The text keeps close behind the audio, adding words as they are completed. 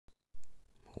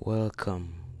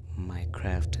Welcome, my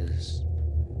crafters,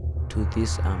 to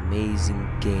this amazing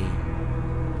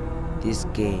game. This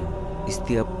game is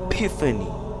the epiphany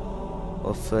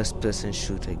of first-person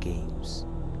shooter games.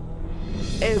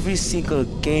 Every single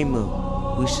gamer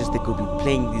wishes they could be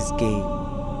playing this game,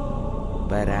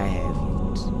 but I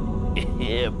haven't.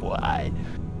 Yeah, boy. I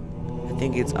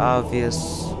think it's obvious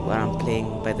what I'm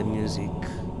playing by the music.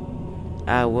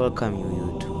 I welcome you,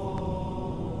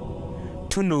 YouTube,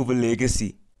 to N.O.V.A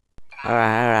Legacy.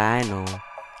 Alright, I know.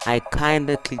 I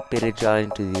kinda clickbaited y'all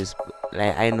into this.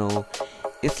 Like, I know.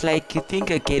 It's like you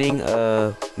think you're getting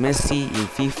a Messi in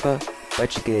FIFA,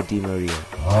 but you get a Di Maria.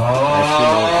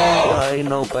 Like, you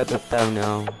know by the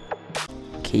thumbnail.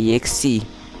 KXC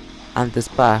on the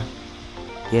spot.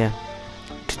 Yeah.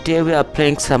 Today we are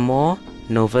playing some more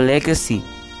N.O.V.A Legacy.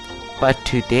 But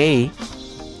today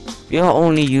we are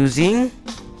only using,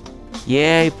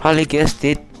 yeah, you probably guessed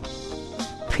it,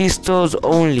 pistols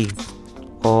only,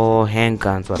 or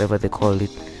handguns, whatever they call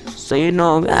it. So I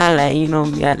like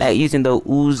using the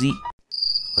Uzi.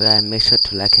 Alright, make sure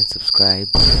to like and subscribe.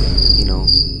 I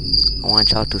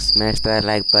want y'all to smash that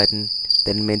like button,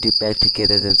 then mend it back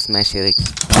together, then smash it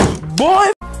again. Boy!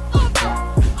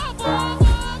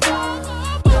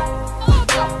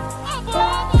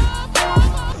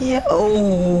 Yeah,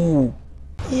 oh!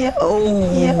 Yeah,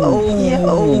 oh! Yeah, oh! Yeah,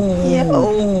 oh! Yeah,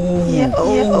 oh! Yeah,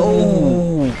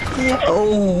 oh! Yeah,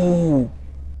 oh!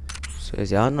 So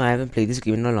as y'all know, I haven't played this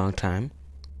game in a long time.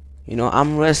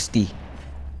 I'm rusty.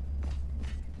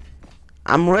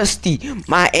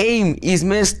 My aim is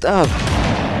messed up.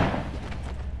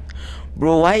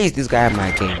 Bro, why is this guy in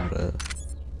my game, bro?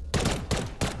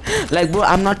 Like, bro,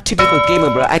 I'm not typical gamer,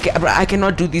 bro. I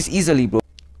cannot do this easily, bro.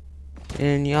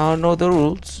 And y'all know the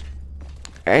rules.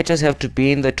 I just have to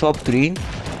be in the top 3.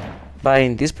 But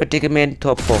in this predicament,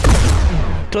 top 4.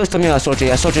 Close to me, a soldier.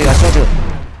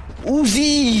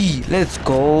 Uzi! Let's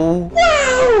go.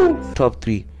 Woo! Top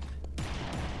 3.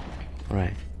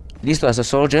 Alright. This was a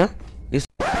soldier.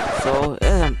 So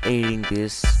as I'm editing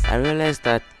this, I realized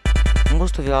that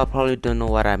most of y'all probably don't know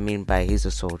what I mean by he's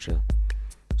a soldier.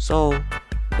 So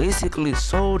basically,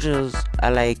 soldiers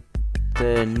are like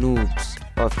the noobs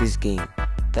of this game.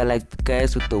 They're like the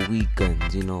guys with the weak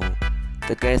guns,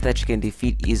 the guys that you can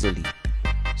defeat easily.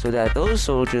 So there are those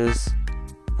soldiers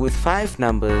with 5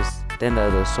 numbers, then there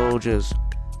are the soldiers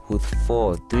with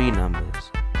 3 numbers.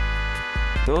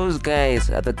 Those guys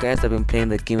are the guys that have been playing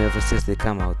the game ever since they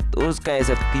come out. Those guys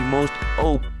have the most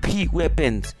OP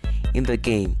weapons in the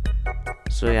game.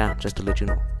 So yeah, just to let you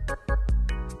know.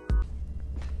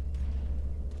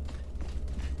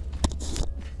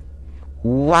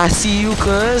 Ooh, I see you,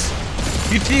 cuz.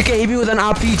 You think you can hit me with an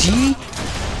RPG?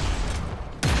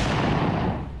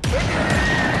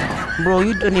 Bro,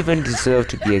 you don't even deserve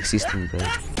to be existing, bro.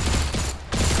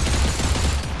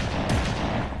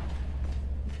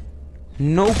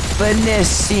 No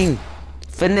finessing.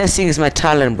 Finessing is my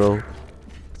talent, bro.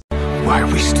 Why are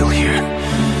we still here?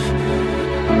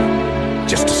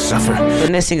 Just to suffer?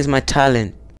 Finessing is my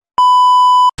talent.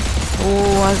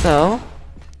 Oh, what's that?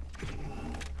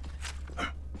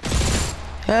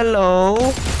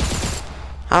 Hello.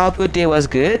 I hope your day was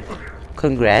good.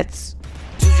 Congrats.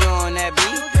 Juju on that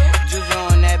beat. Juju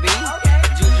on that beat.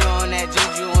 Juju on that.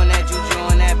 Juju on that. Juju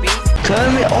on that beat.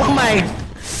 Tell me, oh my.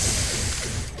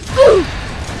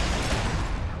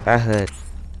 I heard.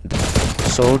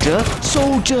 Soldier.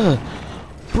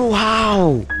 Bro,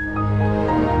 how?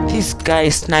 This guy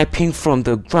is sniping from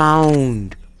the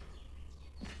ground.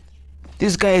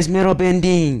 This guy is mirror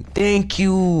bending. Thank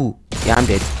you. Yeah, I'm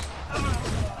dead.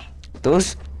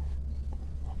 Those.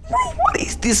 Bro, what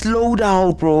is this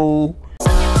loadout, bro?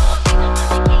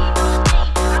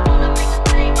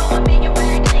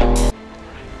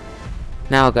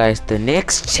 Now, guys, the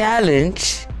next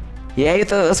challenge. Yeah, you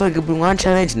thought that's what could be one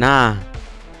challenge? Nah,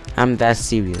 I'm that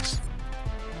serious.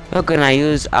 We're gonna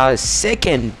use our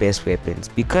second best weapons,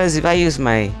 because if I use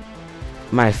my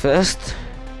first,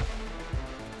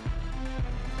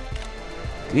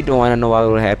 we don't wanna know what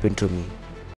will happen to me.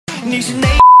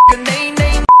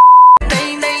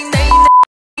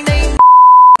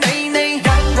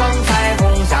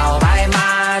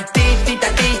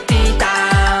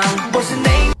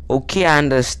 Okay, I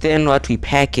understand what we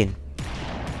packing.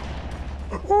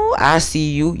 Ooh, I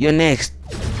see you. You're next.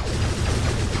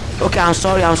 Okay, I'm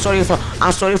sorry for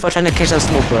trying to catch that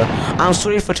smoke,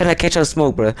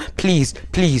 bro. Please.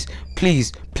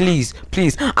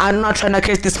 I'm not trying to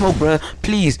catch this smoke, bro.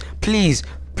 Please,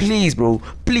 bro.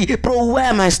 Bro, where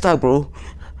am I stuck, bro?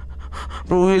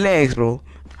 Bro, relax, bro.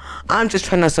 I'm just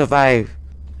trying to survive.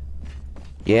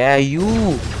 Yeah,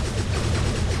 you.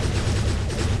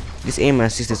 This aim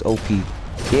assist is OP.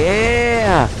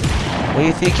 Yeah. Where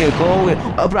you think you're going?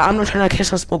 Oh, bro, I'm not trying to catch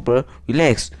some smoke, bro.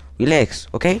 Relax, relax.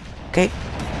 Okay, okay.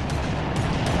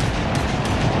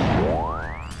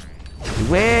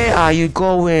 Where are you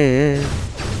going?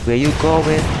 Where you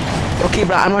going? Okay,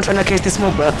 bro, I'm not trying to catch this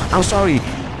smoke, bro. I'm sorry.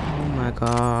 Oh my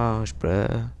gosh,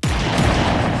 bro.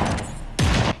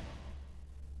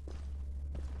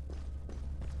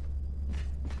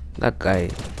 That guy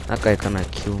gonna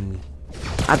kill me.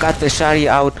 I got the shotty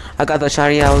out. I got the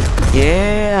shotty out.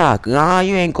 Yeah. Nah,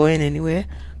 you ain't going anywhere.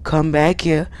 Come back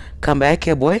here. Come back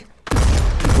here, boy.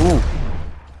 Ooh.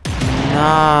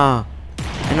 Nah.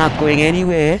 You're not going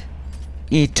anywhere.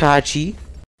 Itachi.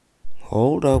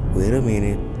 Hold up. Wait a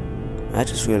minute. I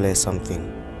just realized something.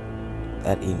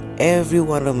 That in every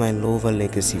one of my N.O.V.A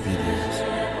Legacy videos,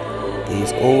 there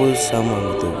is always someone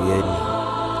with a weird name.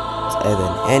 It's either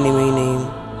an anime name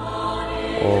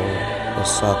or a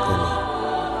soccer name.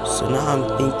 So now I'm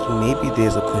thinking maybe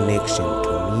there's a connection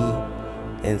to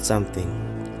me and something,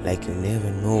 like you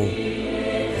never know.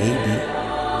 Maybe.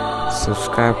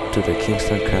 Subscribe to the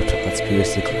Kingston Crafter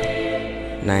Conspiracy Club.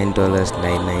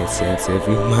 $9.99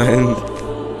 every month.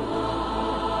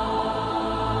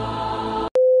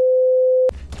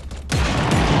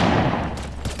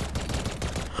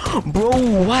 Bro,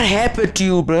 what happened to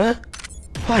you, bruh?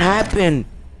 What happened?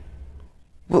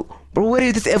 Bro, where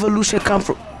did this evolution come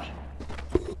from?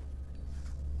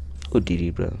 Who did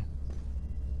it, bro?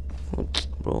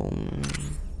 Bro,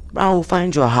 I'll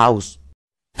find your house.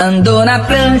 Andou na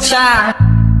prancha,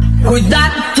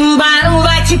 cuidado, tubarão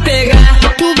vai te pegar.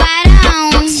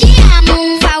 Tubarão, te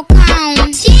amo, falcão,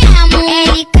 te amo,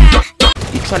 Erika.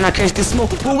 You trying to catch the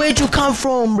smoke? Bro, where'd you come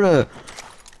from, bro?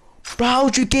 Bro,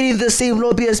 how'd you get in the same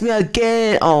lobby as me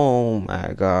again? Oh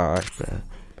my gosh, bro.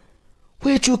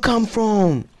 Where'd you come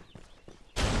from?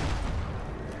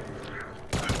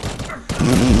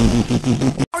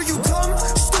 Are you dumb,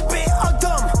 stupid, or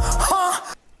dumb,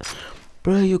 huh?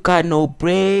 Bro, you got no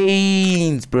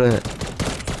brains, bro.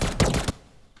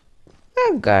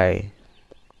 That guy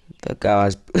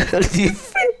was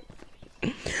different.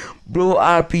 Bro,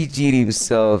 RPG'd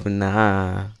himself,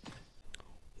 nah.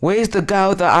 Where's the guy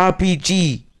with the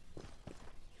RPG?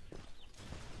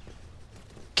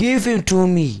 Give him to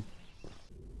me.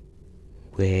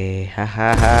 Where, ha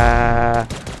ha ha.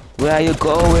 Where are you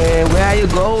going? Where are you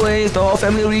going? It's the whole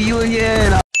family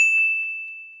reunion.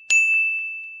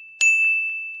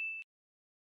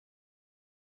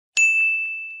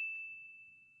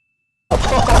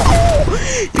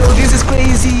 Yo, this is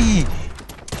crazy.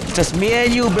 Just me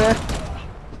and you, bruh.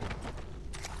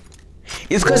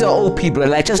 It's cause you're OP, bro.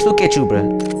 Like, just look at you,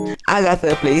 bro. I got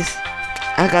the place.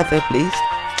 I got the place.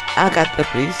 I got the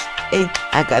place. Hey,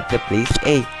 I got the place.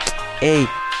 Hey, hey,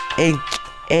 hey,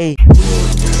 hey.